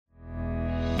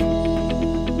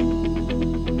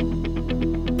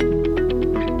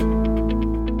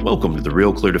Welcome to the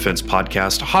Real Clear Defense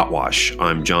Podcast, Hot Wash.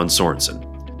 I'm John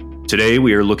Sorensen. Today,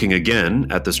 we are looking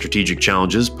again at the strategic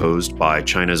challenges posed by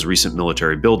China's recent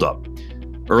military buildup.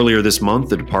 Earlier this month,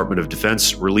 the Department of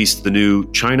Defense released the new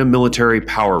China Military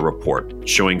Power Report,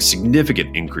 showing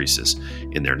significant increases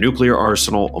in their nuclear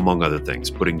arsenal, among other things,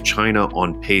 putting China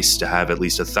on pace to have at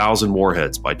least 1,000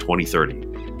 warheads by 2030.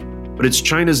 But it's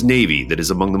China's Navy that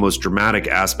is among the most dramatic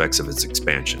aspects of its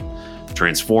expansion,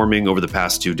 transforming over the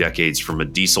past 2 decades from a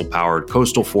diesel-powered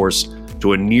coastal force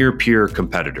to a near-peer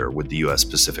competitor with the U.S.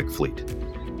 Pacific Fleet.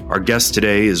 Our guest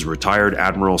today is retired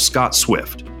Admiral Scott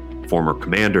Swift, former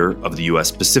commander of the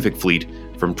U.S. Pacific Fleet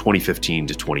from 2015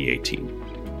 to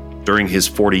 2018. During his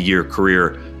 40-year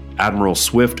career, Admiral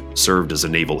Swift served as a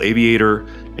naval aviator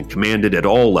and commanded at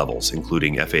all levels,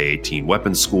 including FA-18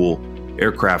 Weapons School,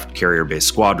 aircraft carrier-based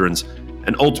squadrons,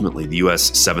 and ultimately the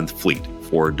U.S. 7th Fleet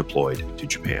forward deployed to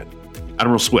Japan.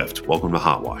 Admiral Swift, welcome to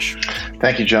Hot Wash.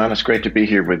 Thank you, John. It's great to be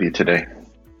here with you today.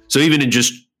 So even in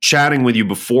just chatting with you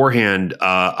beforehand,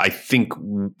 I think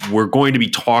we're going to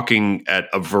be talking at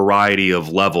a variety of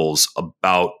levels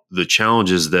about the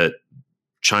challenges that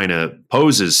China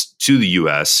poses to the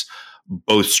U.S.,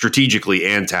 both strategically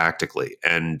and tactically,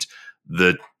 and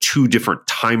the 2 different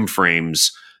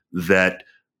timeframes that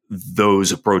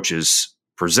those approaches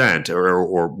present,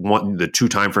 the 2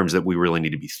 timeframes that we really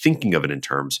need to be thinking of it in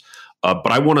terms.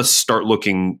 But I want to start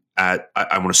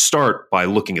by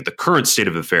looking at the current state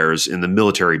of affairs in the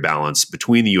military balance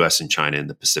between the U.S. and China in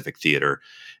the Pacific theater.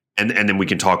 And then we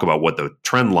can talk about what the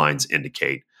trend lines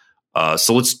indicate.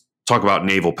 So let's talk about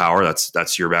naval power.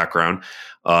 That's your background.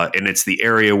 And it's the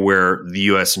area where the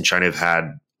U.S. and China have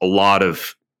had a lot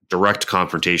of direct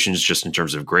confrontations just in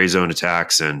terms of gray zone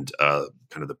attacks and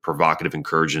kind of the provocative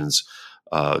incursions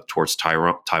towards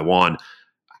Taiwan.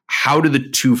 How do the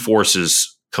 2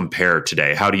 forces compare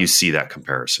today? How do you see that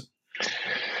comparison?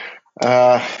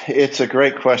 It's a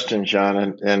great question, John,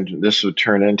 and this would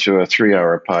turn into a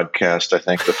 3-hour podcast, I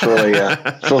think, to fully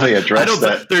address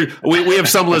that. We have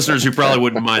some listeners who probably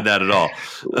wouldn't mind that at all.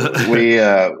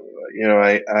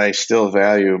 I still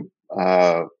value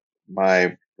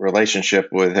my relationship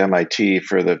with MIT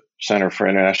for the Center for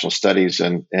International Studies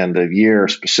and the year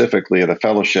specifically of the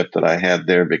fellowship that I had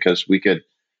there, because we could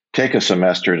take a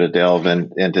semester to delve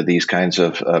into these kinds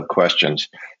of questions.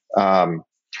 But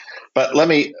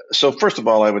so first of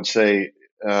all, I would say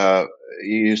you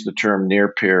use the term near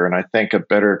peer, and I think a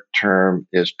better term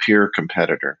is peer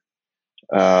competitor.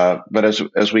 But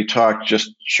as we talked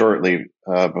just shortly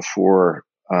before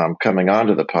coming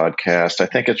onto the podcast, I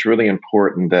think it's really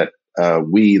important that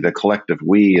the collective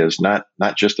we is not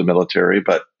just the military,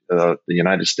 but the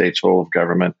United States whole of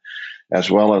government, as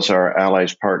well as our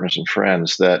allies, partners, and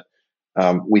friends, that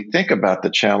we think about the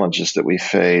challenges that we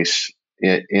face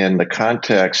in the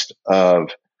context of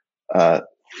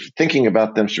thinking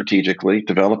about them strategically,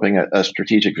 developing a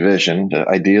strategic vision,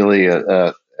 ideally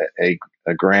a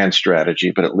grand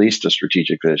strategy, but at least a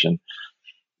strategic vision.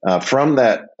 From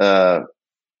that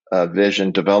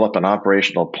vision, develop an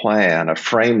operational plan, a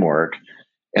framework,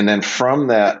 and then from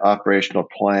that operational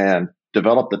plan,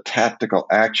 develop the tactical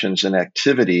actions and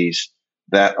activities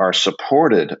that are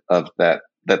supported of that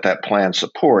plan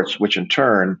supports, which in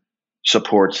turn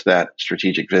supports that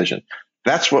strategic vision.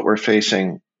 That's what we're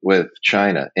facing with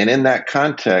China. And in that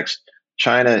context,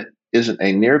 China isn't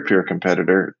a near-peer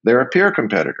competitor. They're a peer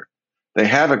competitor. They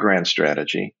have a grand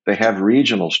strategy. They have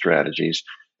regional strategies.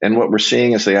 And what we're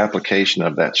seeing is the application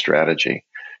of that strategy.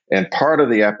 And part of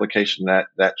the application of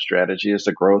that strategy is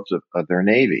the growth of their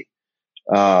Navy.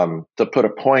 To put a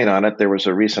point on it, there was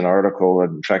a recent article,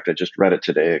 and in fact, I just read it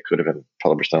today. It could have been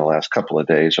published in the last couple of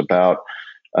days, about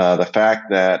the fact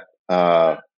that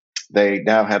they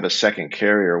now have a second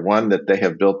carrier, one that they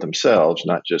have built themselves,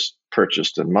 not just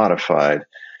purchased and modified.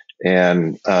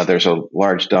 And there's a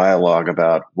large dialogue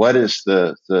about what is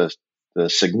the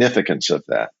significance of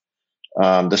that.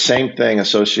 The same thing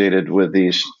associated with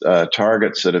these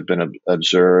targets that have been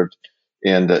observed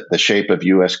in the shape of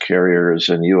U.S. carriers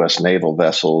and U.S. naval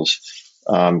vessels.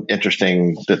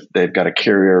 Interesting that they've got a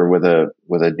carrier with a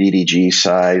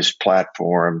DDG-sized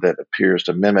platform that appears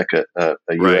to mimic a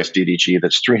U.S. DDG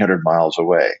that's 300 miles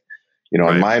away.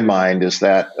 In my mind, is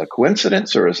that a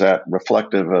coincidence, or is that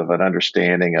reflective of an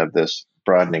understanding of this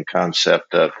broadening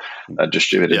concept of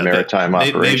distributed maritime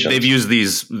operations? They've used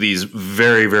these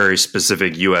very, very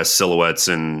specific U.S. silhouettes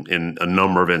in a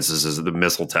number of instances of the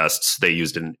missile tests. They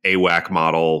used an AWAC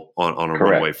model on a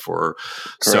runway for.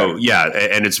 Correct. So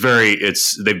and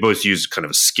they both used kind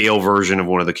of a scale version of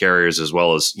one of the carriers, as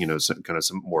well as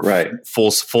some more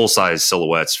full size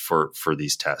silhouettes for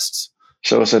these tests.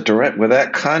 So as a direct with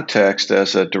that context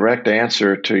as a direct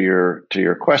answer to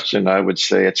your question, I would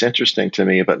say it's interesting to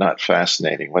me, but not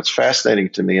fascinating. What's fascinating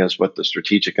to me is what the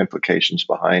strategic implications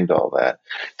behind all that.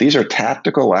 These are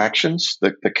tactical actions,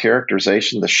 the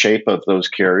characterization, the shape of those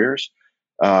carriers,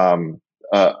 of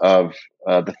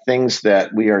the things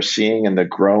that we are seeing in the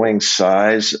growing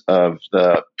size of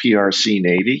the PRC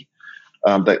Navy.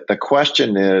 The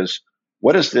question is,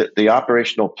 what is the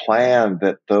operational plan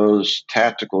that those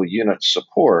tactical units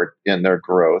support in their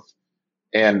growth?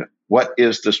 And what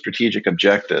is the strategic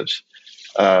objectives?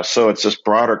 So it's this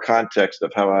broader context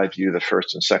of how I view the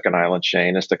first and second island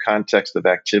chain as the context of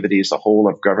activities, the whole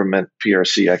of government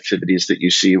PRC activities that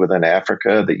you see within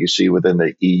Africa, that you see within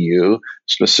the EU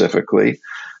specifically.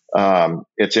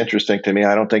 It's interesting to me.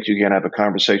 I don't think you can have a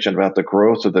conversation about the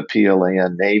growth of the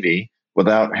PLAN Navy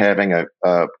without having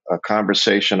a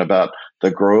conversation about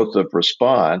the growth of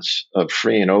response of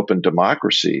free and open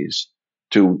democracies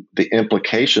to the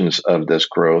implications of this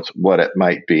growth, what it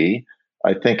might be.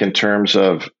 I think in terms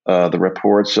of the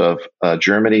reports of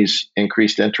Germany's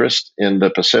increased interest in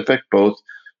the Pacific, both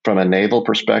from a naval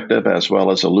perspective as well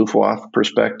as a Luftwaffe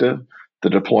perspective, the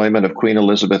deployment of Queen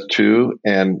Elizabeth II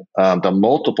and the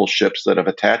multiple ships that have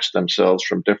attached themselves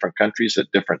from different countries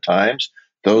at different times.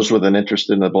 Those with an interest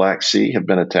in the Black Sea have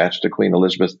been attached to Queen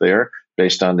Elizabeth there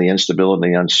based on the instability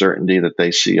and uncertainty that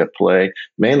they see at play,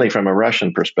 mainly from a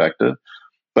Russian perspective.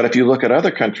 But if you look at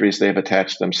other countries, they've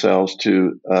attached themselves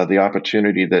to the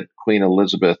opportunity that Queen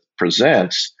Elizabeth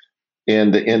presents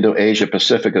in the Indo-Asia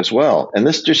Pacific as well. And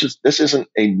this isn't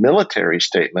a military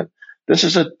statement. This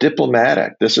is a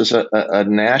diplomatic. This is a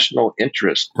national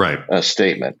interest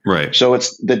statement. Right. So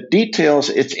it's the details.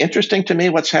 It's interesting to me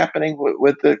what's happening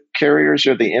with the carriers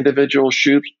or the individual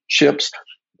ships,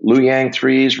 Luoyang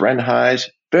 3s, Renhais,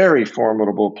 very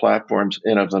formidable platforms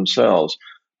in of themselves.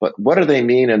 But what do they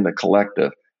mean in the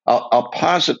collective? I'll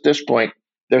pause at this point.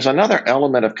 There's another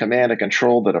element of command and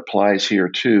control that applies here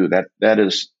too. That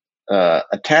is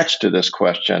attached to this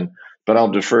question. But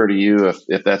I'll defer to you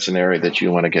if that's an area that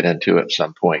you want to get into at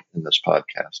some point in this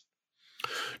podcast.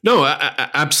 No,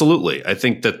 absolutely. I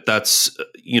think that's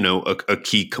a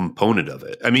key component of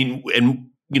it. I mean, and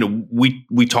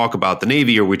we talk about the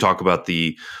Navy, or we talk about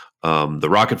the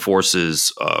rocket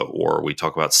forces, or we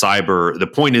talk about cyber. The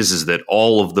point is that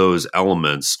all of those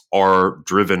elements are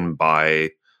driven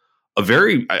by a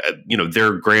very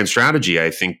their grand strategy, I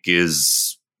think,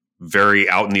 is very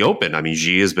out in the open. I mean,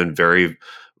 Xi has been very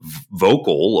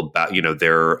vocal about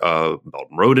their Belt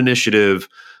and Road Initiative,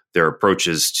 their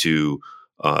approaches to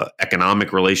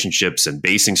economic relationships and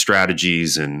basing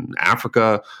strategies in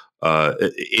Africa.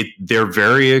 They're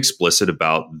very explicit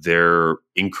about their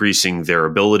increasing their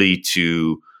ability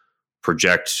to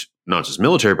project not just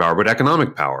military power but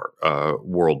economic power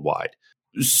worldwide.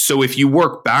 So if you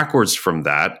work backwards from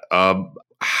that,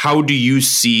 how do you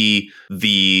see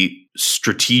the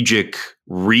strategic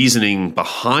reasoning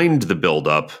behind the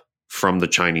buildup from the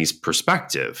Chinese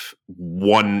perspective?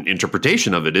 One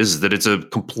interpretation of it is that it's a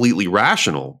completely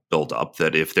rational buildup,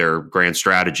 that if their grand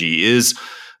strategy is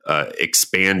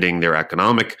expanding their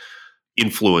economic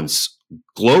influence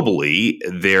globally,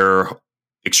 they're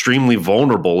extremely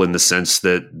vulnerable in the sense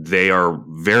that they are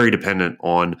very dependent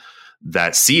on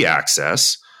that sea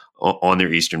access on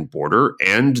their eastern border.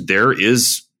 And there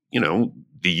is,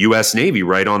 the U.S. Navy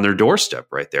right on their doorstep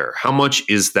right there. How much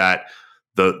is that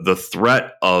the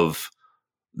threat of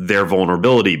their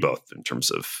vulnerability, both in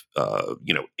terms of,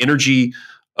 energy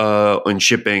and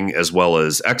shipping as well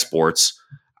as exports?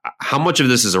 How much of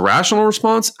this is a rational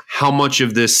response? How much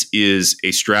of this is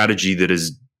a strategy that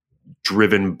is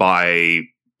driven by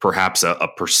perhaps a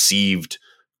perceived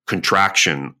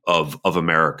contraction of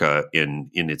America in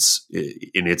its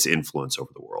influence over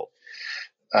the world?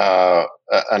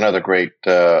 Another great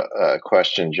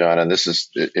question, John. And this is,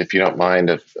 if you don't mind,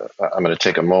 I'm going to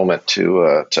take a moment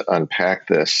to unpack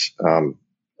this.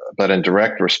 But in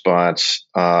direct response,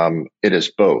 it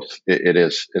is both.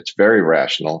 It's very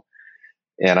rational,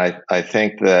 and I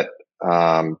think that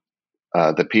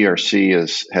the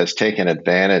PRC has taken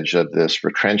advantage of this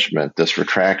retrenchment, this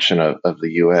retraction of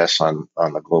the U.S. on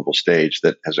the global stage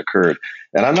that has occurred.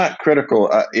 And I'm not critical.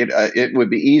 It would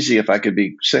be easy if I could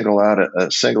single out a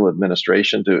single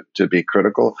administration to be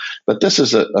critical, but this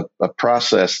is a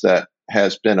process that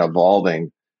has been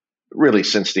evolving really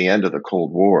since the end of the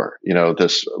Cold War.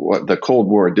 What the Cold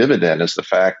War dividend is the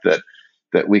fact that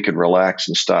we could relax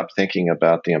and stop thinking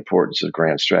about the importance of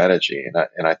grand strategy,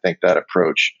 and I think that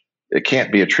approach, it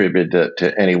can't be attributed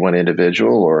to any one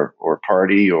individual or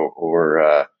party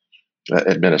or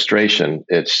administration.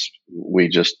 We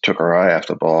just took our eye off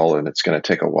the ball, and it's going to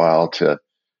take a while to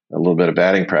a little bit of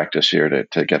batting practice here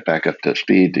to get back up to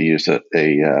speed, to use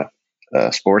a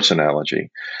sports analogy.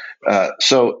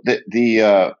 So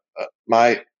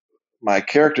my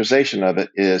characterization of it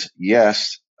is,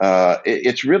 yes,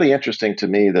 it's really interesting to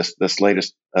me, this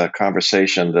latest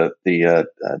conversation that the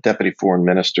deputy foreign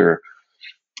minister,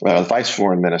 the vice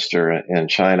foreign minister in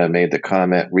China, made the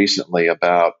comment recently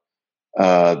about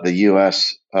the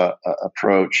U.S.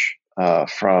 Approach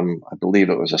from, I believe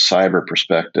it was a cyber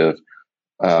perspective,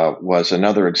 was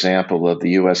another example of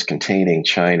the U.S. containing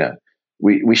China.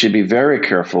 We should be very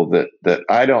careful that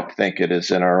I don't think it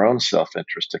is in our own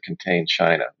self-interest to contain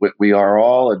China. We are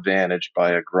all advantaged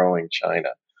by a growing China.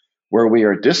 Where we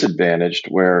are disadvantaged,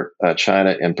 where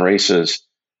China embraces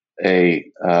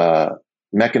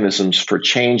mechanisms for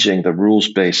changing the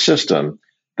rules-based system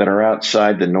that are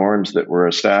outside the norms that were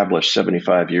established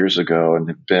 75 years ago and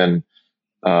have been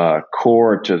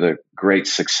core to the great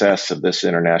success of this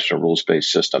international rules-based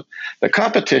system. The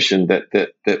competition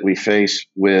that we face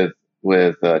with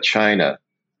China,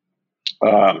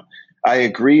 I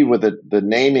agree with the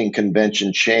naming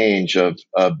convention change of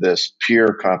this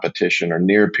peer competition or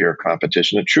near peer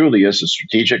competition. It truly is a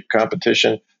strategic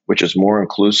competition, which is more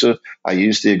inclusive. I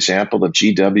use the example of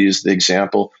GW as the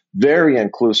example, very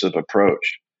inclusive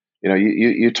approach.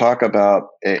 You talk about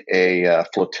a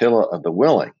flotilla of the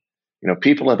willing.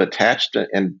 People have attached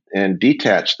and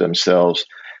detached themselves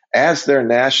as their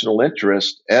national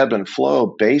interests ebb and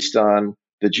flow based on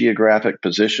the geographic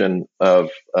position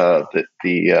of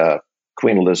the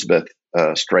Queen Elizabeth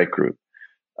Strike Group.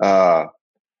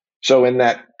 So in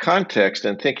that context,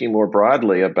 and thinking more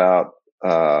broadly about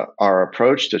our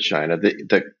approach to China,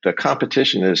 the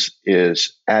competition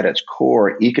is at its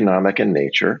core economic in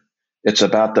nature. It's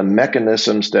about the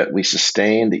mechanisms that we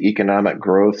sustain the economic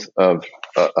growth of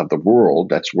the world.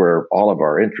 That's where all of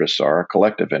our interests are,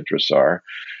 collective interests are.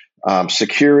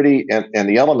 Security and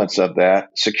the elements of that.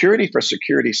 Security for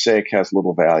security's sake has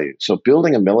little value. So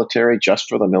building a military just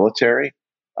for the military,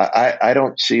 I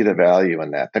don't see the value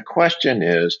in that. The question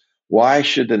is, why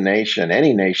should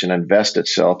any nation invest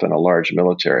itself in a large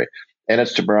military? And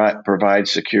it's to provide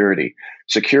security.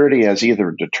 Security as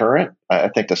either deterrent. I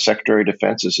think the Secretary of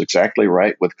Defense is exactly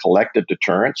right with collective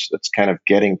deterrence. That's kind of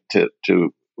getting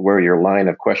to where your line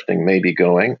of questioning may be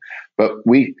going. But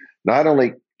we not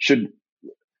only should,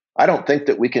 I don't think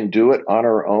that we can do it on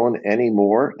our own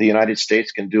anymore. The United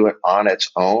States can do it on its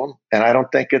own, and I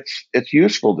don't think it's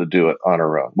useful to do it on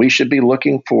our own. We should be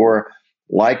looking for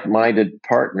like-minded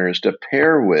partners to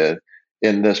pair with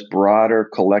in this broader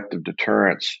collective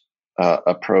deterrence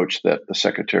approach that the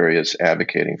Secretary is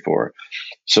advocating for.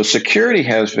 So security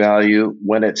has value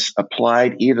when it's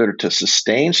applied either to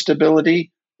sustain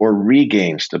stability or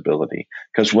regain stability,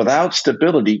 because without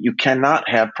stability, you cannot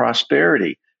have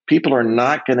prosperity. People are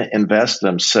not going to invest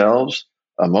themselves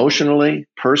emotionally,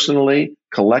 personally,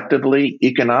 collectively,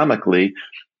 economically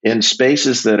in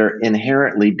spaces that are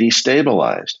inherently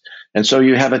destabilized. And so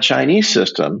you have a Chinese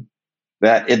system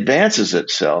that advances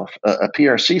itself, a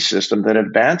PRC system that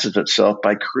advances itself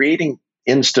by creating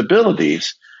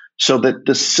instabilities so that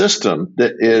the system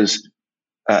that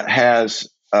has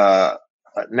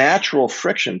natural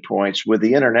friction points with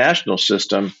the international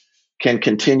system can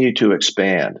continue to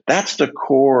expand. That's the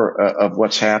core of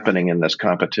what's happening in this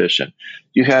competition.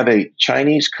 You have a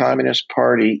Chinese Communist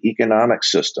Party economic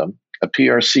system, a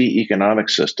PRC economic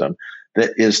system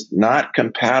that is not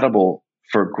compatible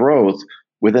for growth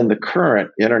within the current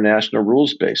international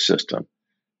rules-based system.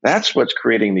 That's what's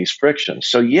creating these frictions.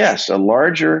 So yes, a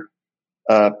larger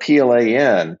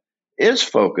PLAN is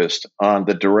focused on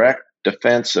the direct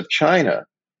defense of China,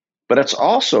 but it's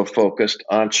also focused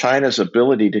on China's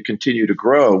ability to continue to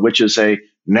grow, which is a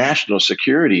national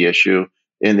security issue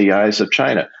in the eyes of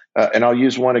China. And I'll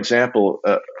use one example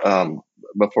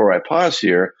before I pause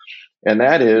here, and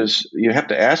that is you have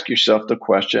to ask yourself the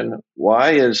question,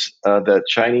 why is the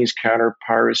Chinese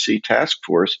Counter-Piracy Task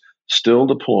Force still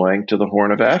deploying to the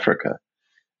Horn of Africa?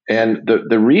 And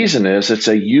the reason is it's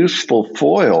a useful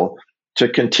foil to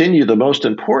continue the most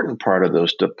important part of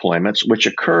those deployments, which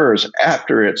occurs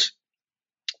after it's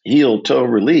heel-toe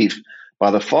relief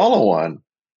by the follow-on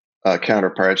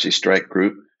Counter-Piracy Strike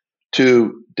Group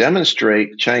to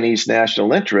demonstrate Chinese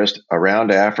national interest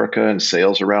around Africa and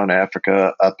sails around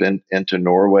Africa up into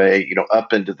Norway,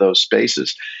 up into those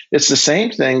spaces. It's the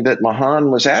same thing that Mahan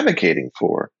was advocating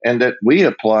for and that we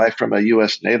apply from a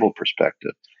U.S. naval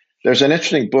perspective. There's an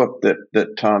interesting book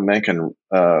that Tom Mencken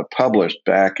published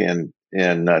back in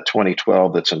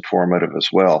 2012 that's informative as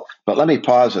well. But let me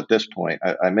pause at this point.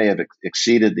 I may have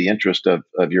exceeded the interest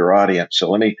of your audience. So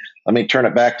let me turn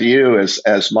it back to you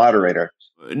as moderator.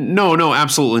 No,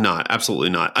 absolutely not. Absolutely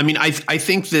not. I mean, I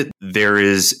think that there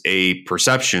is a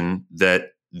perception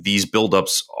that these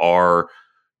buildups are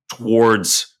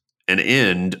towards an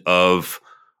end of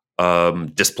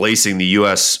displacing the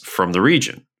U.S. from the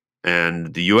region,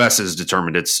 and the U.S. has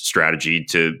determined its strategy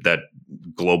to that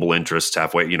global interests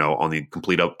halfway, on the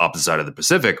complete opposite side of the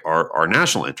Pacific are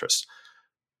national interests.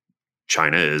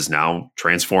 China is now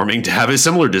transforming to have a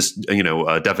similar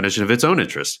definition of its own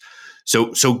interests.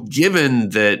 So given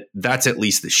that that's at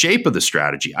least the shape of the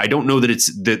strategy, I don't know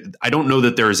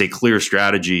that there is a clear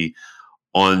strategy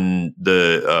on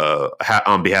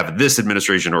on behalf of this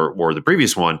administration or the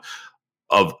previous one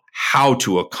of how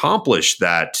to accomplish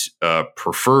that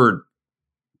preferred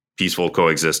peaceful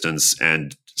coexistence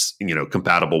and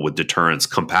compatible with deterrence,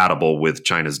 compatible with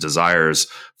China's desires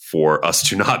for us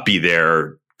to not be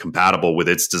there, compatible with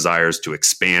its desires to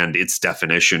expand its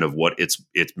definition of what its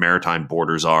maritime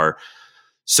borders are.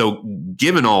 So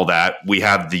given all that, we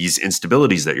have these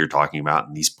instabilities that you're talking about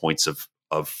and these points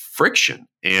of friction.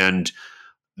 And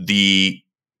the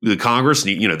Congress,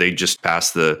 they just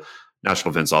passed the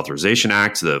National Defense Authorization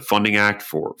Act, the funding act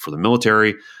for the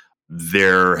military.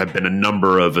 There have been a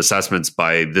number of assessments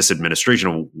by this administration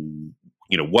of,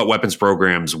 what weapons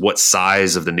programs, what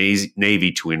size of the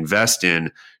Navy to invest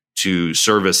in to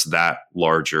service that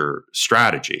larger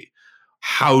strategy.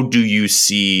 How do you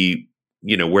see,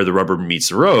 where the rubber meets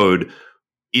the road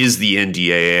is the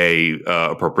NDAA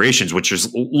appropriations, which is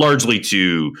largely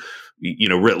to,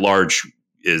 writ large,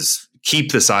 is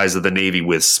keep the size of the Navy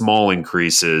with small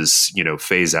increases,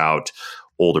 phase out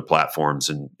older platforms,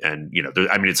 and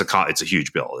it's a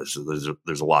huge bill.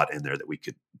 There's a lot in there that we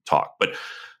could talk. But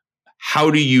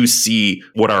how do you see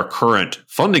what our current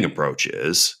funding approach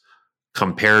is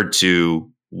compared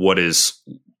to what is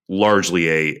largely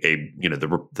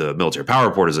the military power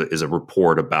report is a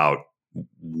report about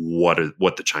what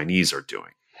the Chinese are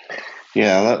doing?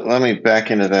 Yeah, let me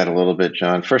back into that a little bit,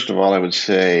 John. First of all, I would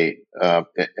say,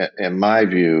 in my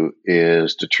view,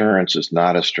 is deterrence is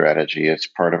not a strategy. It's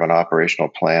part of an operational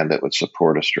plan that would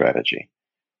support a strategy.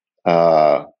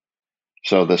 So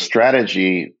the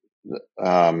strategy,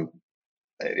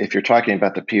 if you're talking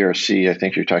about the PRC, I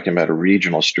think you're talking about a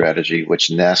regional strategy,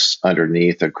 which nests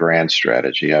underneath a grand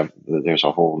strategy. There's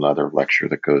a whole other lecture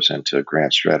that goes into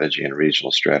grand strategy and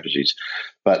regional strategies.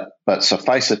 But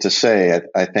suffice it to say,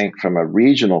 I think from a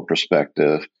regional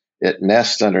perspective, it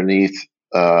nests underneath,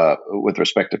 with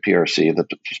respect to PRC,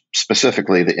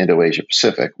 specifically the Indo-Asia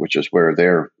Pacific, which is where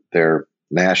their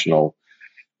national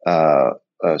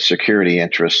security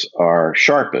interests are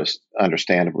sharpest,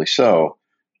 understandably so.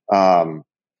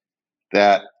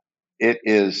 That it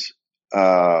is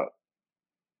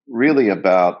really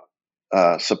about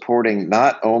supporting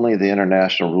not only the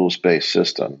international rules-based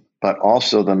system, but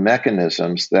also the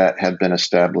mechanisms that have been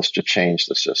established to change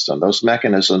the system. Those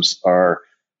mechanisms are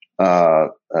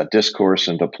discourse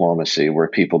and diplomacy, where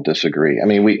people disagree. I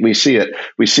mean, we see it.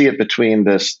 We see it between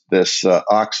this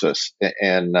AUKUS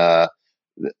and the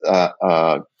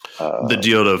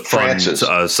deal to fund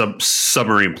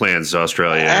submarine plans to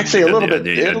Australia. Actually, a little bit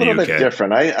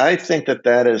different. I think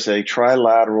that is a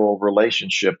trilateral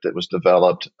relationship that was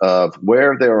developed of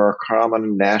where there are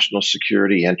common national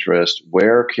security interests.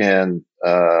 Where can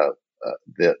the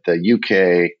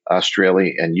UK,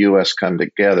 Australia, and US come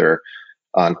together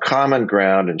on common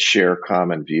ground and share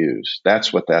common views?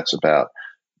 That's what that's about.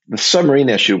 The submarine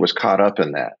issue was caught up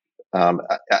in that.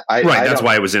 That's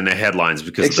why it was in the headlines,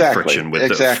 because of the friction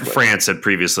with France had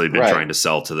previously been trying to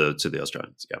sell to the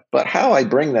Australians. Yeah. But how I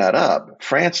bring that up,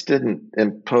 France didn't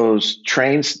impose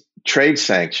trade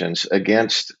sanctions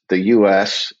against the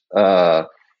U.S.,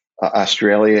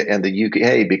 Australia, and the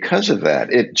UK because of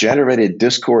that. It generated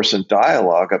discourse and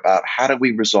dialogue about how do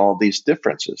we resolve these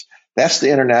differences. That's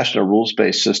the international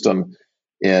rules-based system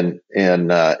in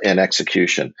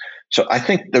execution. So I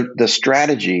think the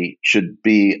strategy should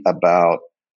be about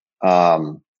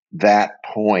that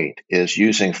point, is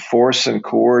using force and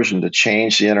coercion to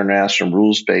change the international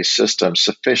rules-based system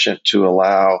sufficient to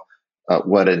allow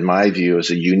what, in my view,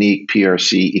 is a unique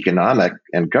PRC economic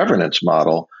and governance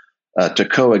model to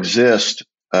coexist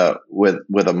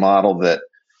with a model that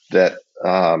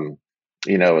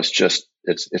is just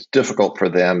it's difficult for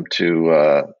them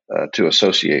to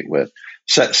associate with.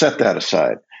 Set that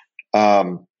aside.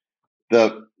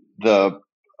 The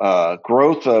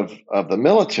growth of the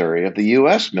military, of the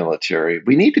U.S. military,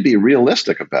 we need to be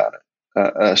realistic about it.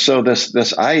 So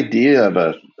this idea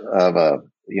of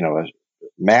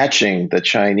matching the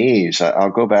Chinese, I'll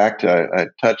go back to I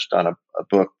touched on a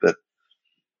book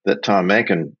that Tom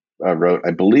Mencken wrote,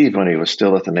 I believe, when he was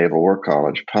still at the Naval War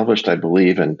College, published, I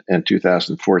believe, in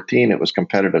 2014. It was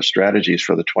Competitive Strategies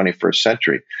for the 21st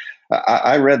Century.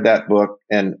 I read that book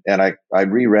and I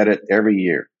reread it every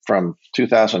year from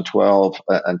 2012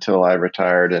 until I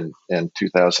retired in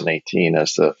 2018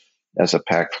 as a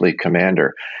PAC fleet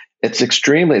commander.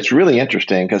 It's really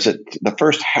interesting because the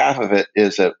first half of it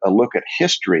is a look at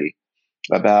history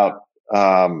about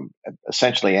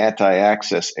essentially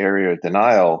anti-access area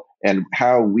denial and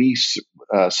how we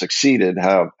succeeded,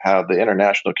 how the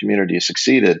international community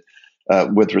succeeded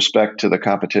with respect to the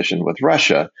competition with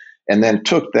Russia, and then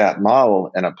took that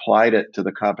model and applied it to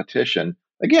the competition.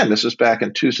 Again, this is back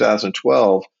in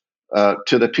 2012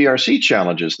 to the PRC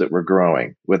challenges that were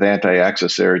growing with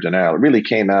anti-access area denial. It really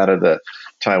came out of the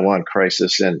Taiwan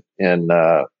crisis in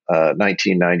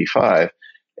 1995.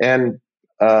 And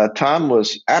Tom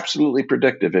was absolutely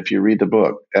predictive, if you read the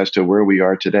book, as to where we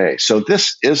are today. So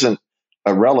this isn't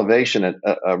a revelation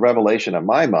in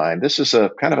my mind. This is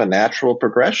a kind of a natural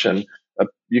progression.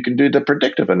 You can do the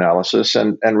predictive analysis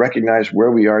and recognize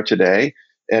where we are today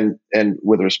and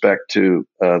with respect to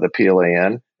the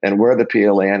PLAN and where the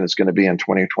PLAN is going to be in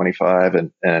 2025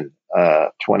 and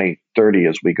 2030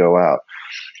 as we go out.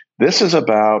 This is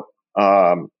about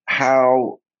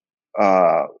how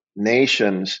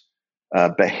nations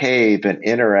behave and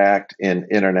interact in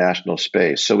international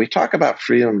space. So we talk about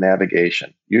freedom of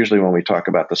navigation, usually when we talk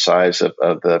about the size of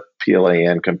the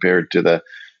PLAN compared to the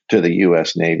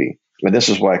U.S. Navy. And this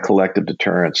is why collective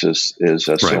deterrence is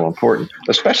so important,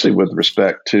 especially with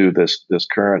respect to this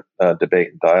current debate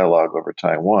and dialogue over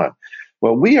Taiwan.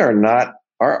 Well, we are not,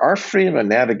 our freedom of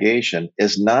navigation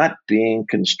is not being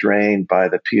constrained by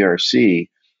the PRC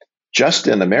just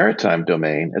in the maritime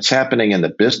domain. It's happening in the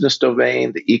business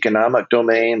domain, the economic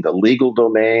domain, the legal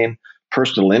domain,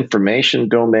 personal information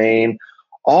domain.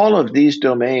 All of these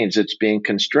domains, it's being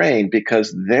constrained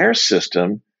because their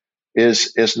system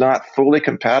is not fully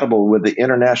compatible with the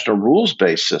international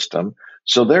rules-based system.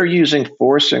 So they're using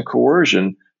force and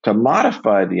coercion to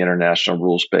modify the international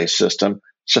rules-based system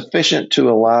sufficient to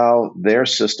allow their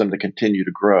system to continue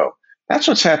to grow. That's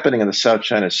what's happening in the South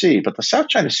China Sea. But the South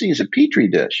China Sea is a petri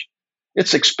dish.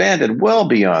 It's expanded well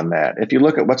beyond that. If you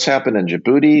look at what's happened in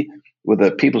Djibouti with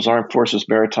the People's Armed Forces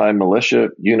Maritime Militia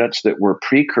units that were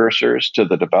precursors to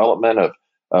the development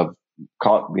of you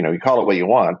call it what you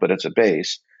want, but it's a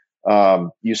base.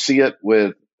 You see it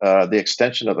with the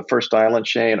extension of the first island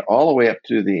chain all the way up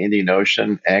to the Indian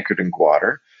Ocean, anchored in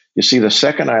Gwadar. You see the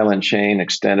second island chain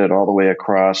extended all the way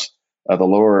across the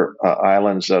lower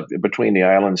islands between the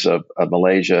islands of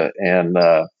Malaysia and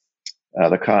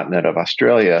the continent of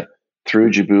Australia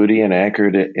through Djibouti and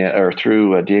anchored, or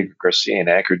through Diego Garcia and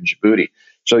anchored in Djibouti.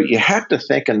 So you have to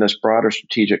think in this broader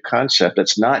strategic concept.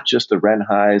 It's not just the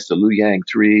Renhais, the Luyang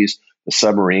 3s, the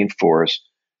submarine force.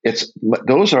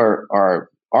 Those are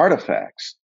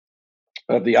artifacts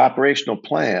of the operational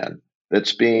plan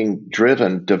that's being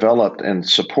driven, developed, and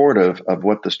supportive of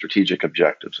what the strategic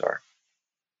objectives are.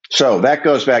 So that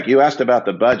goes back. You asked about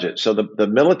the budget. So the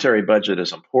military budget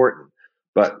is important,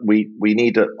 but we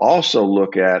need to also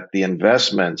look at the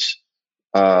investments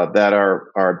that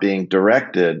are being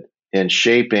directed in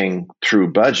shaping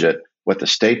through budget what the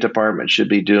State Department should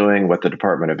be doing, what the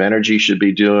Department of Energy should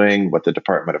be doing, what the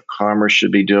Department of Commerce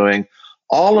should be doing.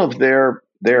 All of their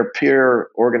peer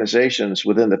organizations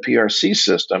within the PRC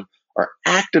system are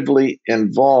actively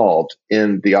involved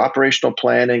in the operational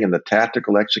planning and the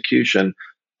tactical execution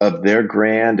of their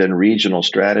grand and regional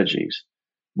strategies.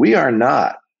 We are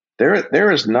not.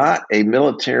 There is not a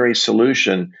military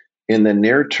solution in the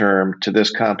near term to this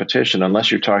competition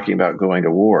unless you're talking about going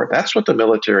to war. That's what the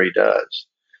military does.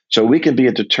 So we can be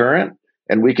a deterrent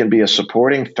and we can be a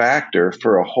supporting factor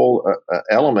for a whole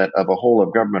element of a whole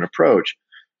of government approach.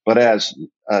 But as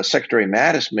Secretary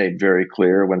Mattis made very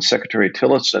clear when Secretary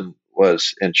Tillerson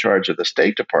was in charge of the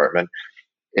State Department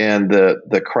and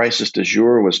the crisis du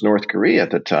jour was North Korea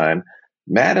at the time,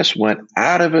 Mattis went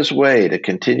out of his way to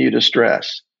continue to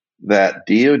stress that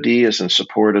DOD is in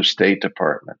support of State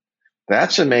Department.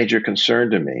 That's a major concern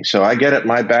to me. So I get it.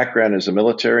 My background is the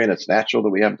military, and it's natural that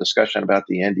we have a discussion about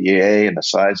the NDAA and the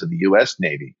size of the U.S.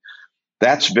 Navy.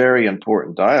 That's very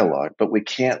important dialogue, but we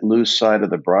can't lose sight of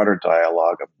the broader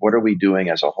dialogue of what are we doing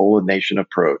as a whole of nation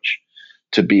approach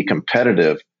to be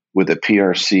competitive with a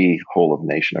PRC whole of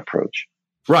nation approach.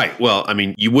 Right. Well, I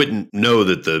mean, you wouldn't know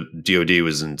that the DOD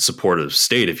was in support of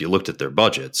state if you looked at their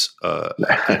budgets.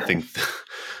 I think,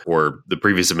 or the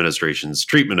previous administration's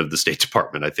treatment of the State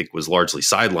Department, I think, was largely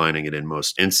sidelining it in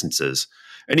most instances.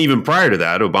 And even prior to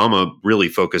that, Obama really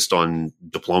focused on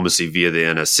diplomacy via the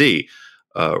NSC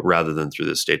rather than through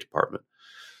the State Department.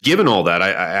 given all that,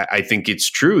 I think it's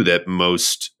true that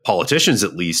most politicians,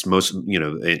 at least most,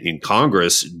 in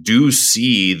Congress, do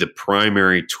see the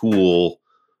primary tool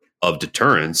of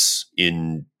deterrence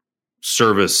in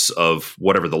service of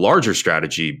whatever the larger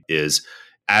strategy is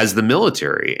as the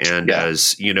military, and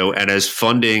as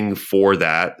funding for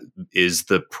that is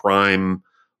the prime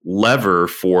lever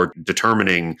for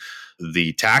determining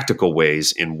the tactical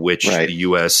ways in which the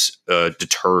U.S.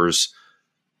 deters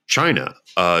China.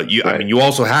 I mean, you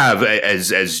also have,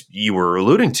 as you were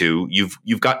alluding to,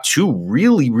 you've got two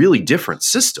really, really different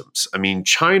systems. I mean,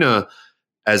 China,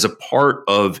 as a part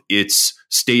of its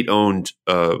state-owned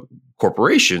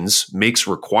corporations, makes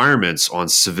requirements on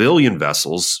civilian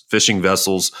vessels, fishing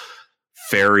vessels,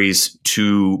 ferries,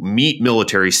 to meet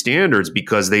military standards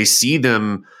because they see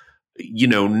them,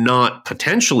 not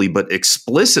potentially, but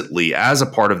explicitly as a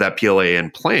part of that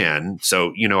PLAN plan.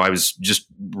 So, I was just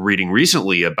reading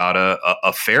recently about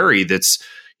a ferry that's,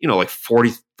 like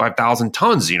 45,000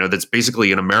 tons, that's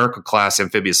basically an America-class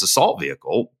amphibious assault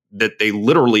vehicle that they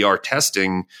literally are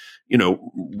testing,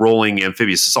 rolling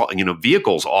amphibious assault,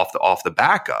 vehicles off the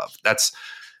back of.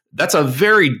 That's a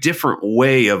very different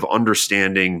way of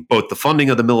understanding both the funding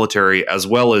of the military as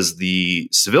well as the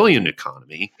civilian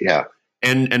economy. Yeah.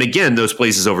 And again, those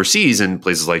places overseas, and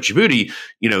places like Djibouti,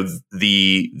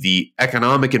 the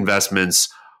economic investments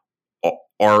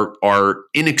are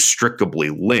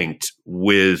inextricably linked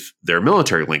with their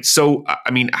military links. So, I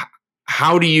mean,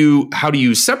 how do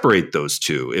you separate those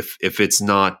two if it's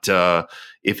not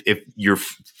if you're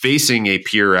facing a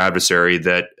peer adversary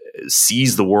that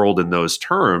sees the world in those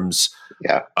terms?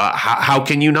 Yeah. How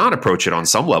can you not approach it on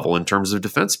some level in terms of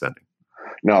defense spending?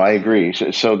 No, I agree.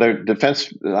 So the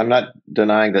defense, I'm not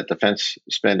denying that defense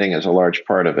spending is a large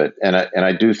part of it. And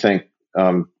I do think,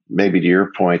 maybe to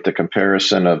your point, the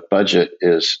comparison of budget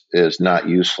is not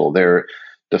useful. Their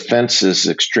defense is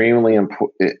extremely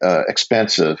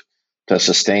expensive to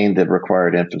sustain the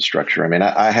required infrastructure. I mean,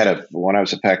 when I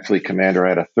was a PAC fleet commander, I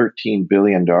had a $13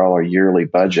 billion yearly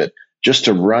budget just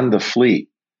to run the fleet.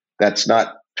 That's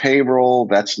not payroll.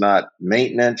 That's not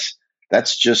maintenance.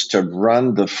 That's just to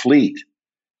run the fleet.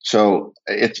 So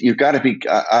you've got to be.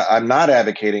 I'm not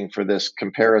advocating for this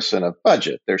comparison of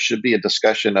budget. There should be a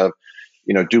discussion of,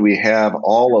 do we have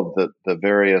all of the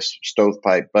various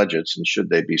stovepipe budgets, and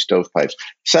should they be stovepipes?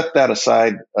 Set that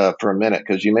aside for a minute,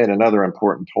 because you made another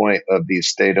important point of these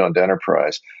state-owned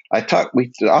enterprise.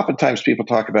 Oftentimes people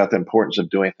talk about the importance of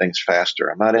doing things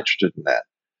faster. I'm not interested in that.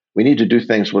 We need to do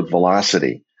things with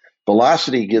velocity.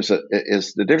 Velocity is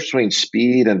the difference between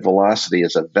speed and velocity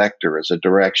is a vector, is a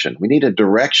direction. We need a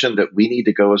direction that we need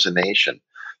to go as a nation.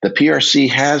 The PRC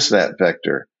has that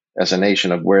vector as a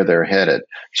nation of where they're headed.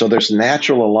 So there's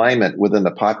natural alignment within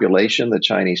the population, the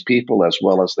Chinese people, as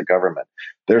well as the government.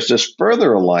 There's this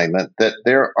further alignment that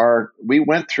we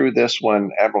went through this when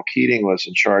Admiral Keating was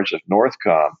in charge of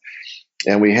NORTHCOM,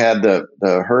 and we had the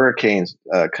hurricanes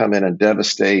come in and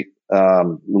devastate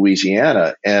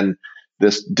Louisiana, and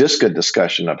this DSCA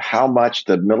discussion of how much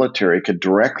the military could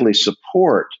directly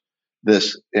support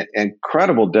this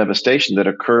incredible devastation that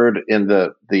occurred in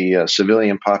the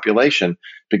civilian population,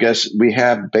 because we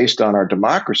have, based on our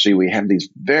democracy, we have these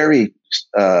very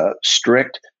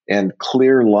strict and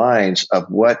clear lines of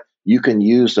what you can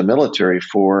use the military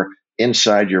for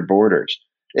inside your borders.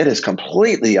 It is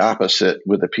completely opposite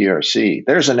with the PRC.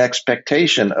 There's an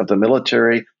expectation of the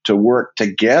military to work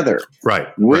together,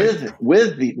 with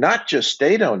the not just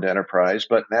state-owned enterprise,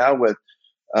 but now with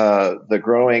the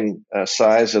growing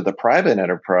size of the private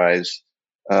enterprise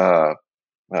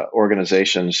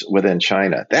organizations within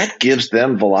China. That gives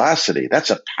them velocity.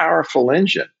 That's a powerful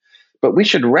engine, but we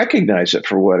should recognize it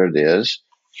for what it is.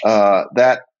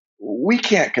 That we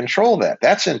can't control that.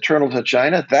 That's internal to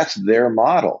China. That's their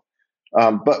model.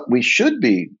 But we should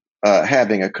be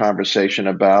having a conversation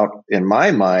about, in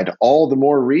my mind, all the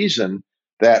more reason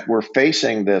that we're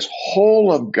facing this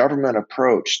whole of government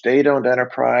approach, state-owned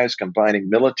enterprise, combining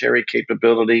military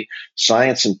capability,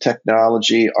 science and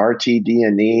technology,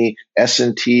 RTD&E,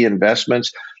 S&T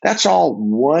investments. That's all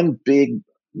one big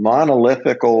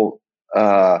monolithical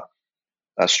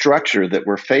structure that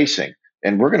we're facing.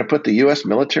 And we're going to put the U.S.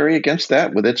 military against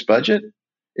that with its budget?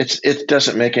 It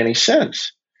doesn't make any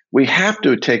sense. We have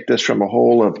to take this from a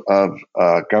whole of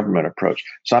government approach.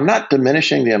 So I'm not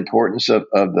diminishing the importance of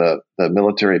the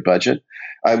military budget.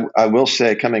 I will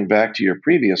say, coming back to your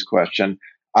previous question,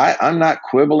 I'm not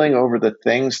quibbling over the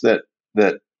things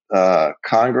that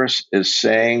Congress is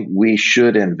saying we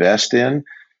should invest in.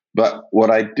 But what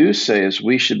I do say is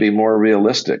we should be more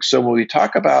realistic. So when we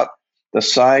talk about the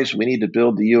size we need to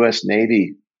build the U.S.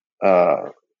 Navy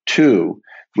to,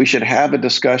 we should have a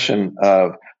discussion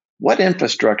of what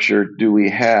infrastructure do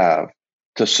we have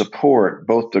to support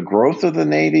both the growth of the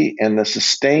Navy and the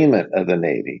sustainment of the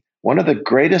Navy? One of the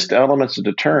greatest elements of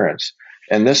deterrence,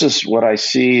 and this is what I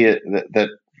see that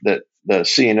the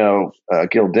CNO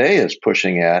Gilday is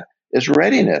pushing at, is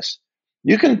readiness.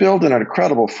 You can build an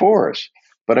incredible force,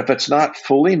 but if it's not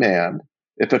fully manned,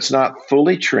 if it's not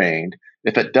fully trained,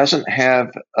 if it doesn't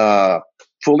have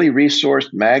fully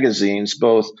resourced magazines,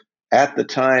 both at the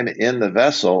time in the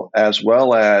vessel as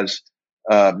well as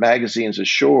magazines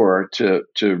ashore to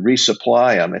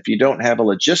resupply them, if you don't have a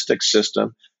logistics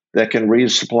system that can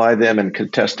resupply them in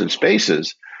contested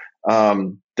spaces,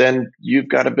 then you've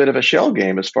got a bit of a shell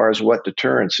game as far as what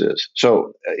deterrence is.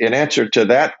 So, in answer to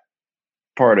that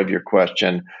part of your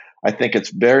question, I think it's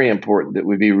very important that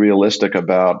we be realistic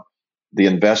about the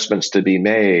investments to be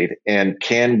made, and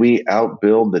can we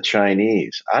outbuild the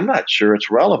Chinese? I'm not sure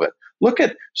it's relevant.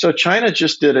 So China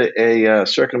just did a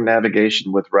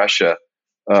circumnavigation with Russia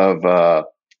of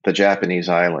the Japanese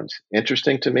islands.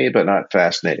 Interesting to me, but not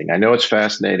fascinating. I know it's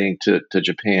fascinating to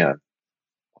Japan.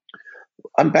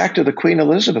 I'm back to the Queen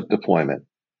Elizabeth deployment.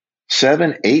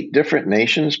 7, 8 different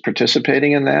nations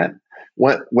participating in that.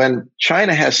 When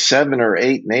China has 7 or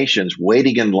 8 nations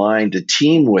waiting in line to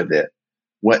team with it,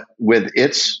 with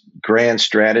its grand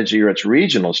strategy or its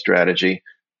regional strategy,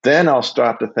 then I'll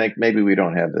stop to think maybe we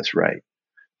don't have this right.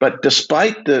 But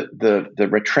despite the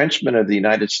retrenchment of the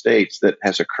United States that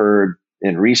has occurred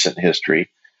in recent history,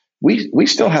 we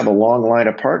still have a long line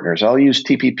of partners. I'll use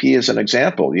TPP as an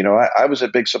example. I was a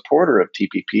big supporter of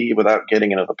TPP without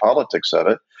getting into the politics of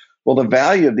it. Well, the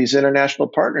value of these international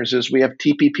partners is we have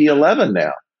TPP 11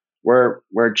 now, where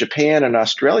Japan and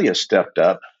Australia stepped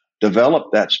up,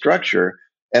 developed that structure,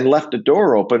 and left the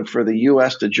door open for the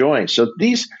U.S. to join. So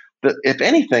if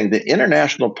anything, the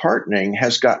international partnering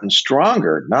has gotten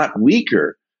stronger, not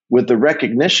weaker, with the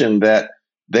recognition that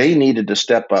they needed to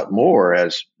step up more,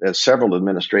 as several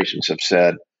administrations have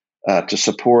said, to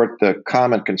support the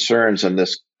common concerns and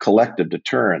this collective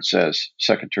deterrence, as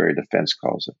Secretary of Defense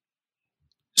calls it.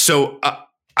 So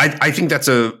I think that's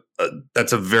a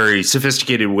very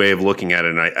sophisticated way of looking at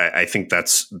it, and I think that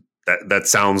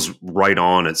sounds right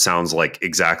on. It sounds like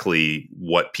exactly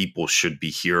what people should be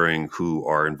hearing who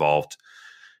are involved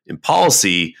in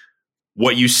policy.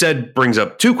 What you said brings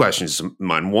up 2 questions of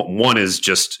mine. One is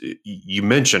just, you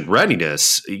mentioned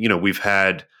readiness. We've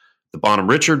had the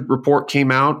Bonham-Richard report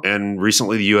came out, and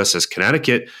recently the USS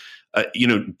Connecticut.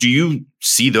 Do you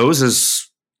see those as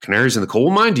canaries in the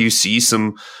coal mine? Do you see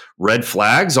some red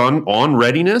flags on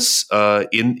readiness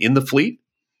in the fleet?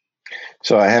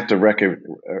 So I have to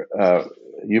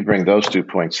you bring those 2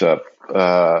 points up.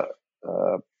 I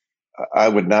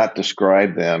would not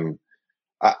describe them.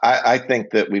 I think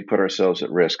that we put ourselves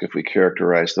at risk if we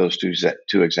characterize those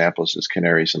two examples as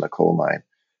canaries in the coal mine.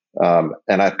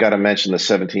 And I've got to mention the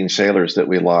 17 sailors that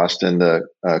we lost in the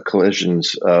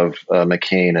collisions of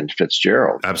McCain and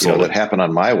Fitzgerald. Absolutely. That happened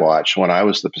on my watch when I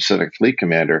was the Pacific Fleet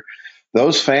Commander.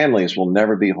 Those families will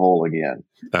never be whole again.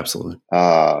 Absolutely.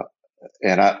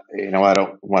 And I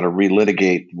don't want to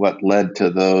relitigate what led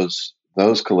to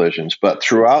those collisions, but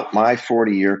throughout my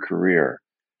 40-year career,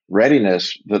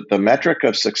 readiness, the metric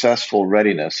of successful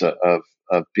readiness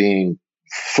of being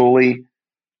fully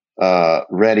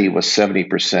ready was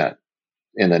 70%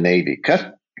 in the Navy.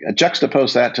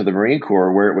 Juxtapose that to the Marine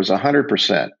Corps, where it was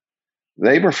 100%.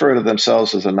 They refer to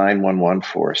themselves as a 911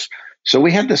 force. So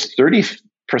we had this 30%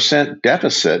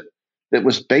 deficit that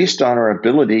was based on our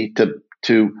ability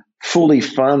to fully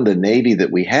fund the Navy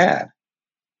that we had,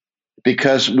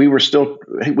 because we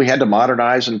had to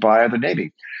modernize and buy the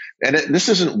Navy. And this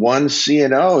isn't one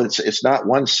CNO. It's not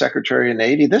one Secretary of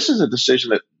Navy. This is a decision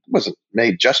that wasn't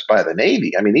made just by the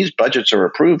Navy. I mean, these budgets are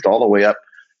approved all the way up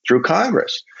through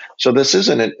Congress. So this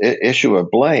isn't an issue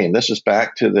of blame. This is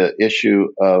back to the issue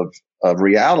of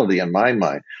reality in my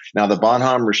mind. Now, the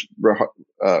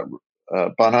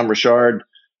Bonham-Richard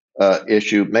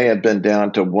issue may have been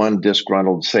down to one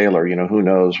disgruntled sailor. Who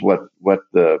knows what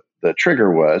the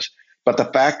trigger was. But the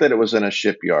fact that it was in a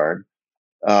shipyard,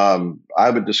 I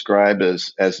would describe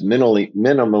as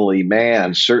minimally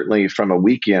manned, certainly from a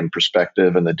weekend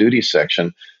perspective in the duty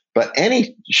section. But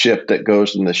any ship that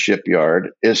goes in the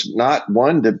shipyard is not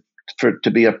one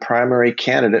to be a primary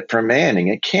candidate for manning.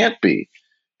 It can't be,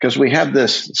 because we have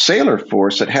this sailor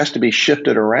force that has to be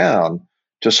shifted around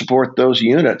to support those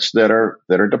units that are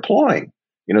deploying.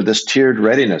 This tiered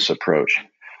readiness approach.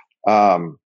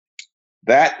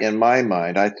 That, in my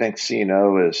mind, I think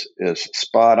CNO is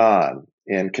spot on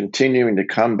in continuing to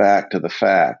come back to the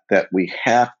fact that we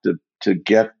have to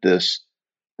get this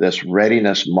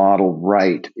readiness model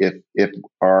right if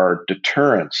our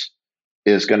deterrence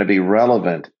is going to be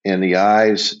relevant in the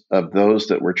eyes of those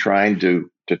that we're trying to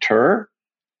deter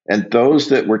and those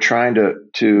that we're trying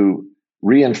to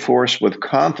reinforce with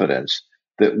confidence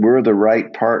that we're the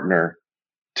right partner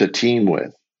to team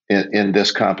with in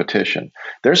this competition.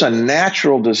 There's a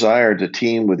natural desire to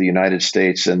team with the United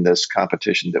States in this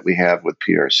competition that we have with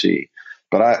PRC.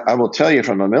 But I will tell you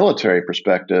from a military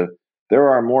perspective, there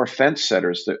are more fence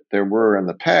setters that there were in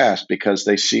the past because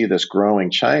they see this growing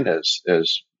China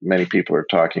as many people are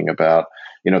talking about,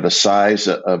 the size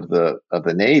of the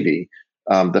Navy,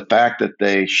 the fact that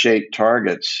they shape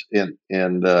targets in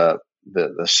the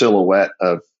silhouette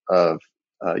of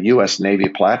U.S. Navy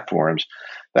platforms.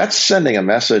 That's sending a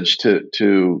message to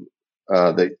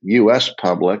the U.S.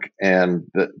 public and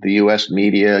the U.S.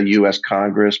 media, U.S.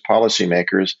 Congress,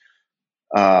 policymakers,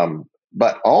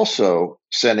 but also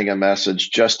sending a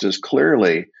message just as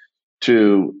clearly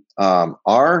to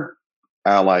our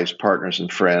allies, partners,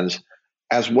 and friends,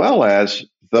 as well as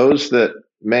those that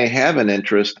may have an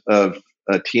interest of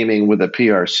teaming with the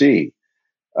PRC.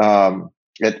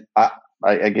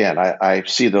 I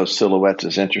see those silhouettes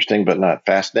as interesting, but not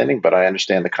fascinating. But I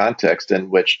understand the context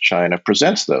in which China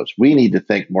presents those. We need to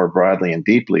think more broadly and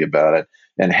deeply about it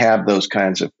and have those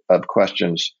kinds of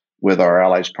questions with our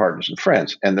allies, partners, and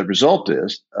friends. And the result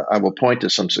is, I will point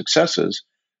to some successes.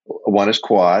 One is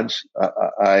Quads.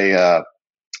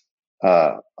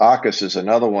 AUKUS is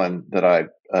another one that I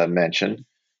mentioned,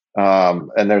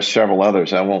 and there's several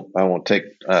others. I won't take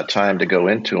time to go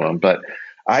into them, but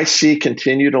I see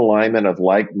continued alignment of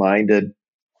like-minded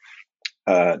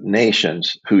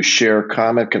nations who share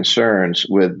common concerns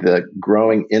with the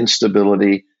growing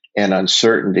instability and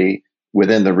uncertainty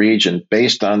within the region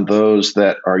based on those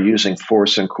that are using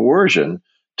force and coercion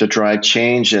to drive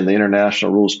change in the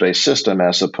international rules-based system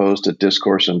as opposed to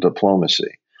discourse and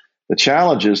diplomacy. The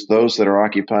challenge is those that are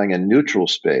occupying a neutral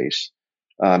space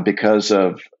because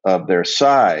of their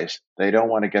size, they don't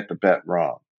want to get the bet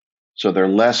wrong. So they're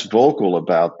less vocal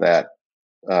about that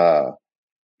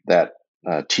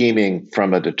teaming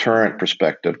from a deterrent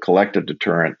perspective, collective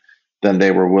deterrent, than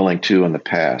they were willing to in the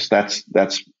past. That's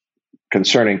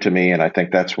concerning to me, and I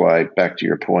think that's why, back to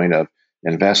your point of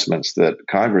investments that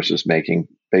Congress is making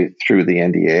through the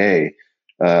NDAA,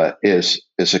 is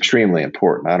extremely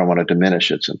important. I don't want to diminish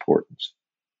its importance.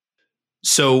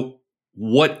 So,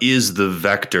 what is the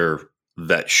vector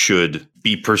that should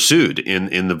be pursued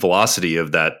in the velocity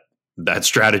of that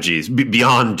strategy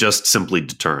beyond just simply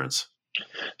deterrence?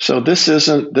 So this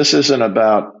isn't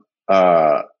about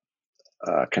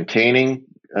containing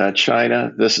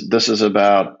China. This is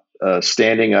about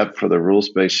standing up for the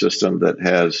rules-based system that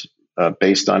has,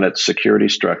 based on its security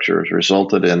structures,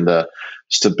 resulted in the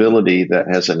stability that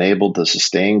has enabled the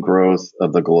sustained growth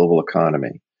of the global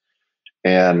economy.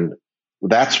 And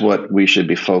that's what we should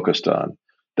be focused on.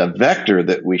 The vector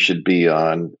that we should be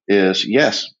on is,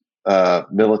 yes,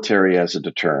 military as a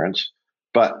deterrence,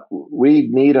 but we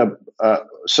need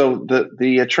so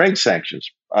the trade sanctions,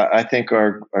 I think,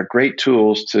 are great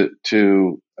tools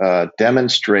to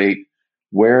demonstrate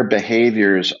where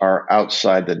behaviors are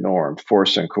outside the norm,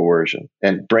 force and coercion,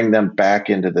 and bring them back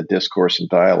into the discourse and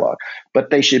dialogue.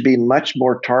 But they should be much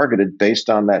more targeted based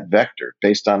on that vector,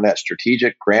 based on that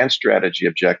strategic grand strategy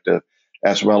objective,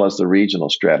 as well as the regional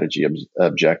strategy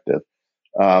objective.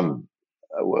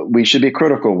 We should be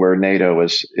critical where NATO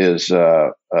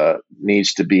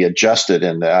needs to be adjusted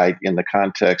in the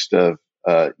context of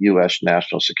U.S.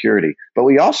 national security. But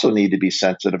we also need to be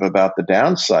sensitive about the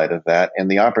downside of that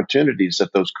and the opportunities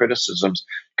that those criticisms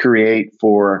create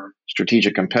for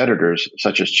strategic competitors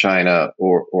such as China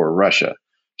or Russia.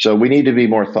 So we need to be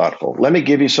more thoughtful. Let me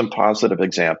give you some positive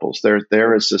examples.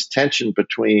 There is this tension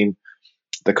between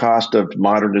the cost of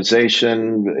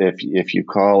modernization, if you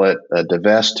call it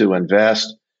divest to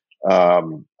invest.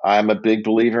 I'm a big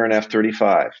believer in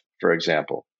F-35, for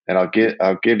example, and I'll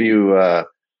give you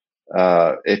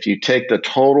if you take the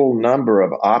total number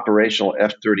of operational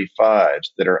F-35s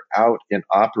that are out and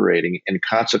operating in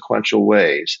consequential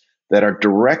ways that are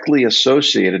directly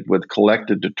associated with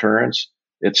collective deterrence,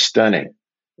 it's stunning,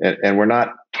 and we're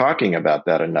not talking about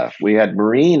that enough. We had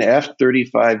Marine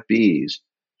F-35Bs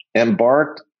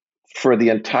embarked for the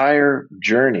entire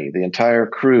journey, the entire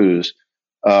cruise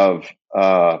of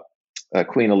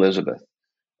Queen Elizabeth.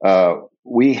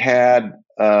 We had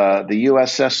the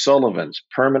USS Sullivan's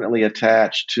permanently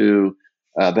attached to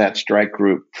that strike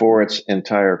group for its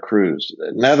entire cruise.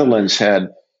 The Netherlands had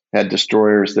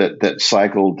destroyers that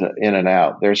cycled in and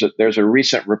out. There's a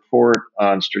recent report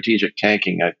on strategic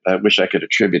tanking. I wish I could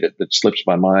attribute it, but it slips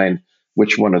my mind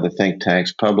which one of the think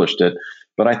tanks published it.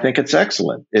 but I think it's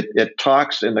excellent. It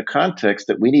talks in the context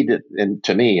that we need to, and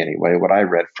to me anyway, what I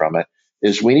read from it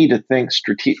is we need to think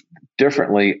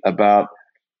differently about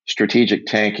strategic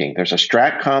tanking. There's a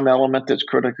STRATCOM element that's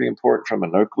critically important from a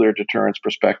nuclear deterrence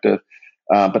perspective,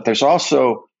 but there's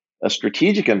also a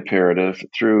strategic imperative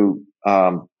through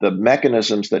the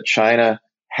mechanisms that China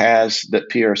has, that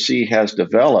PRC has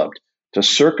developed to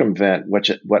circumvent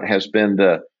what has been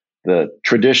the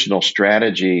traditional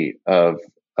strategy of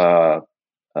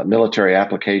military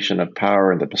application of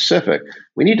power in the Pacific.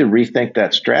 We need to rethink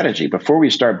that strategy before we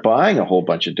start buying a whole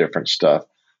bunch of different stuff.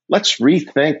 Let's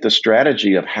rethink the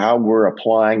strategy of how we're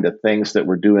applying the things that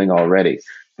we're doing already.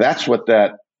 That's what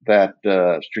that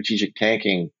strategic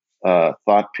tanking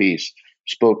thought piece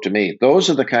spoke to me. Those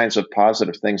are the kinds of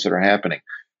positive things that are happening.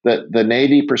 The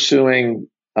Navy pursuing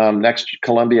next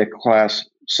Columbia class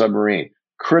submarine,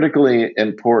 critically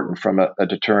important from a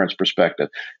deterrence perspective.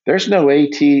 There's no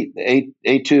A2AD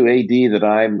that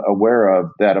I'm aware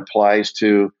of that applies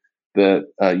to the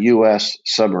U.S.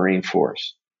 submarine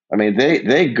force. I mean,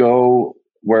 they go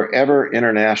wherever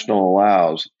international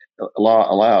law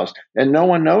allows, and no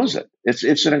one knows it.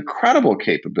 It's an incredible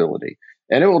capability,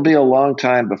 and it will be a long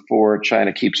time before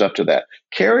China keeps up to that.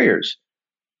 Carriers,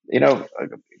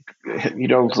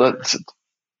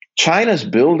 China's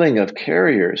building of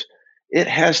carriers, it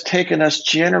has taken us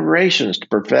generations to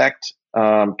perfect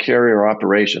carrier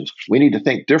operations. We need to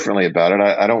think differently about it.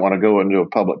 I don't want to go into a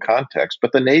public context,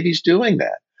 but the Navy's doing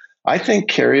that. I think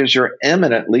carriers are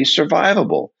eminently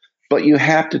survivable, but you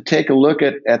have to take a look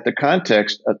at the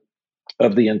context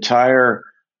of the entire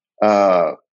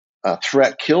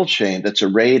threat kill chain that's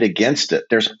arrayed against it.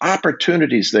 There's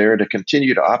opportunities there to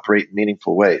continue to operate in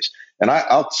meaningful ways. And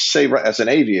I'll say, as an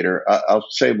aviator, I'll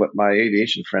say what my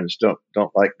aviation friends don't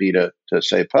like me to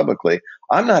say publicly.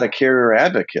 I'm not a carrier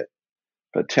advocate,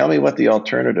 but tell me what the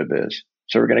alternative is.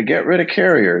 So we're going to get rid of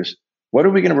carriers. What are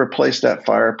we going to replace that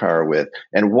firepower with?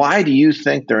 And why do you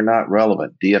think they're not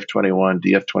relevant? DF-21,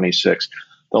 DF-26.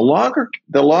 The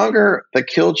longer the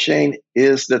kill chain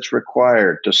is that's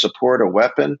required to support a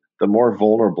weapon, the more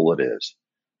vulnerable it is.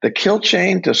 The kill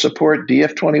chain to support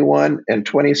DF-21 and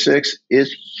 26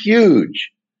 is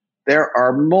huge. There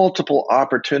are multiple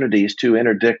opportunities to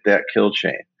interdict that kill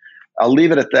chain. I'll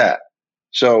leave it at that.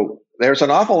 So there's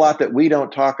an awful lot that we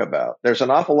don't talk about. There's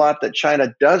an awful lot that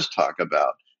China does talk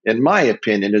about. In my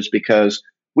opinion, is because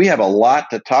we have a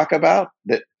lot to talk about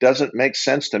that doesn't make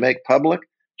sense to make public.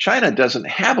 China doesn't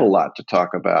have a lot to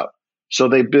talk about. So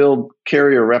they build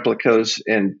carrier replicas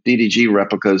and DDG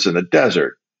replicas in the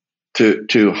desert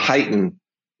to heighten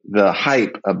the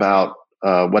hype about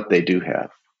what they do have.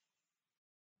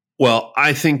 Well,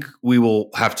 I think we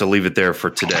will have to leave it there for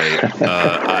today.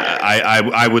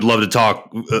 I would love to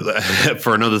talk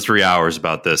for another 3 hours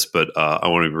about this, but I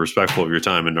want to be respectful of your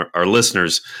time. And our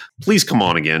listeners, please come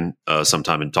on again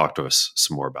sometime and talk to us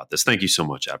some more about this. Thank you so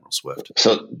much, Admiral Swift.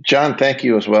 So, John, thank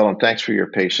you as well. And thanks for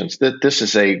your patience. This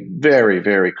is a very,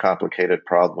 very complicated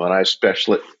problem. And I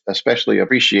especially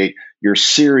appreciate your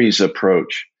series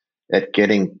approach at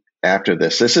getting after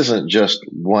this. This isn't just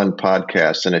one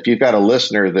podcast. And if you've got a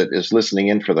listener that is listening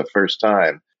in for the first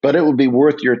time, but it would be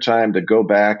worth your time to go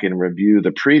back and review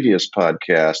the previous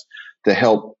podcast to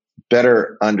help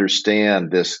better understand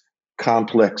this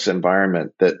complex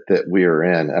environment that we are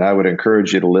in. And I would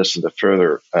encourage you to listen to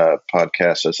further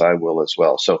podcasts, as I will as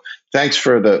well. So thanks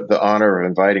for the honor of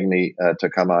inviting me to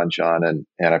come on, John, and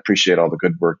I appreciate all the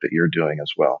good work that you're doing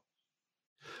as well.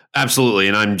 Absolutely.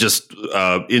 And I'm just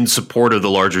in support of the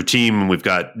larger team. We've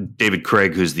got David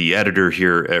Craig, who's the editor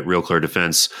here at Real Clear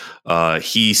Defense.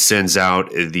 He sends out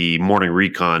the Morning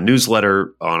Recon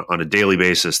newsletter on a daily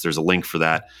basis. There's a link for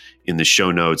that in the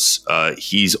show notes.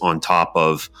 He's on top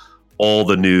of all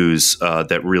the news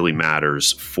that really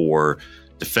matters for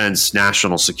defense,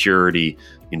 national security,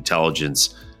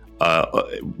 intelligence.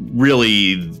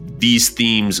 Really, these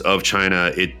themes of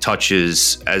China, it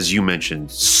touches, as you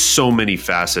mentioned, so many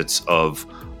facets of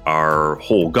our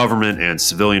whole government and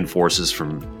civilian forces,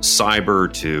 from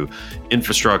cyber to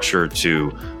infrastructure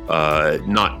to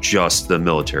not just the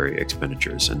military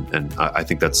expenditures. And I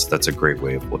think that's a great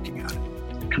way of looking at it.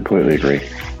 Completely agree.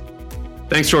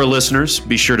 Thanks to our listeners.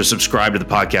 Be sure to subscribe to the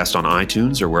podcast on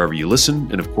iTunes or wherever you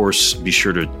listen. And of course, be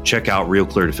sure to check out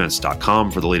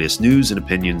realcleardefense.com for the latest news and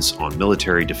opinions on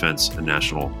military, defense, and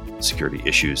national security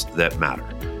issues that matter.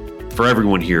 For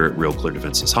everyone here at Real Clear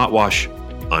Defense's Hot Wash,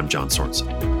 I'm John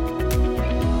Sorensen.